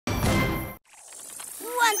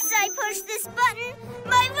Once I push this button,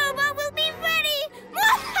 my robot will be ready!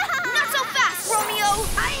 Not so fast, Romeo!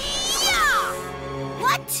 Hi-ya!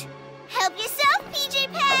 What? Help yourself, PJ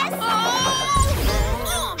Pass!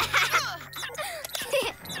 Oh!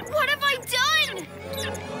 What have I done?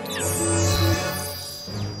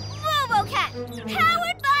 RoboCat,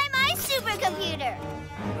 powered by my supercomputer.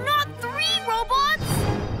 Not 3 robots!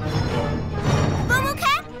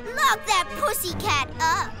 RoboCat, lock that pussycat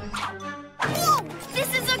up. Whoa! This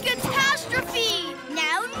is a catastrophe!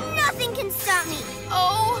 Now nothing can stop me.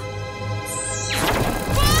 Oh!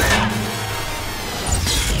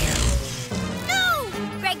 No!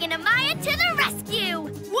 Regan and Maya to the rescue!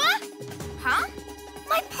 What? Huh?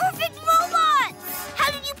 My perfect robots! How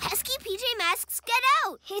did you pesky PJ Masks get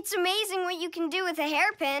out? It's amazing what you can do with a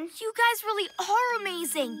hairpin. You guys really are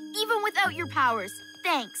amazing, even without your powers.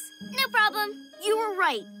 Thanks. No problem. You were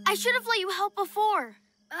right. I should have let you help before.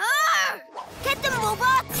 Get them,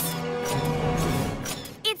 robots!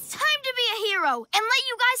 It's time to be a hero and let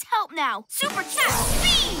you guys help now. Super Cat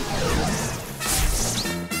Speed!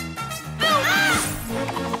 Boom!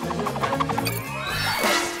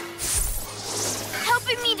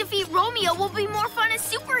 Helping me defeat Romeo will be more fun as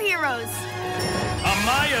superheroes.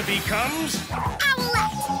 Amaya becomes...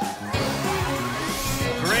 Owlette!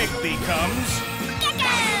 Greg becomes...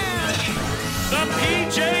 Gecko! The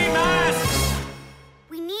PJ Masks!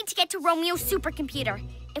 We need to get to Romeo's supercomputer.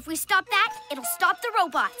 If we stop that, it'll stop the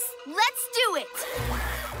robots. Let's do it!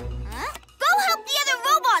 Huh? Go help the other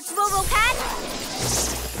robots, RoboCat!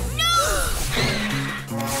 No!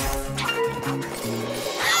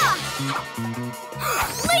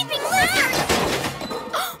 Leaping lizard!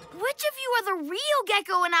 Which of you are the real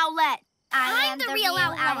Gecko and Owlette? I'm the real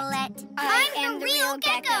Owlette. I'm the real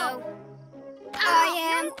Gecko. I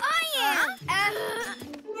am.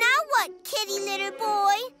 Now what, kitty litter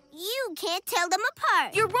boy? You can't tell them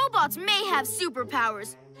apart. Your robots may have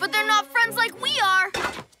superpowers, but they're not friends like we are.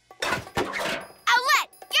 Owlette!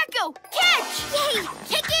 Gecko! Catch! Yay!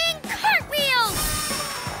 Kicking cartwheels!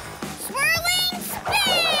 Swirling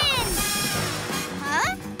spin!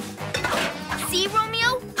 Huh? See,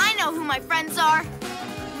 Romeo? I know who my friends are.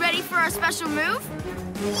 Ready for our special move?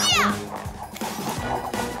 Yeah!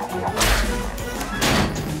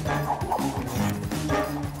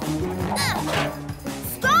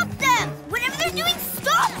 Stop them! Whatever they're doing,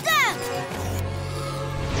 stop them!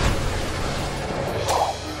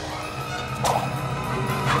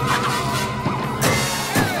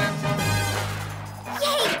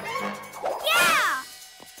 Yay! Yeah!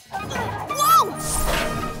 Whoa!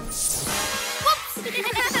 Whoops!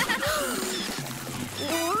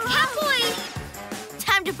 Catboy!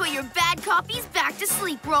 Time to put your bad copies back to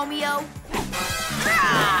sleep, Romeo.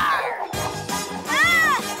 Ah!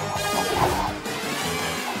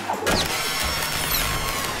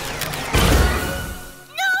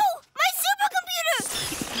 No! My supercomputer!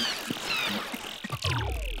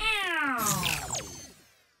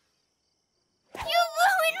 You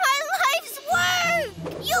ruined my life's work!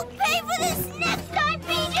 You'll pay for this next time,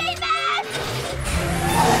 PJ Masks!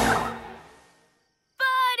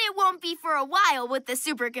 But it won't be for a while with the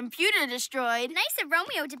supercomputer destroyed. Nice of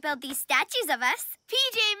Romeo to build these statues of us.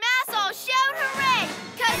 PJ Masks all shout hooray!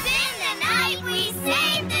 'Cause in the night we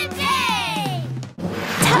saved the day!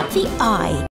 Tap the eye.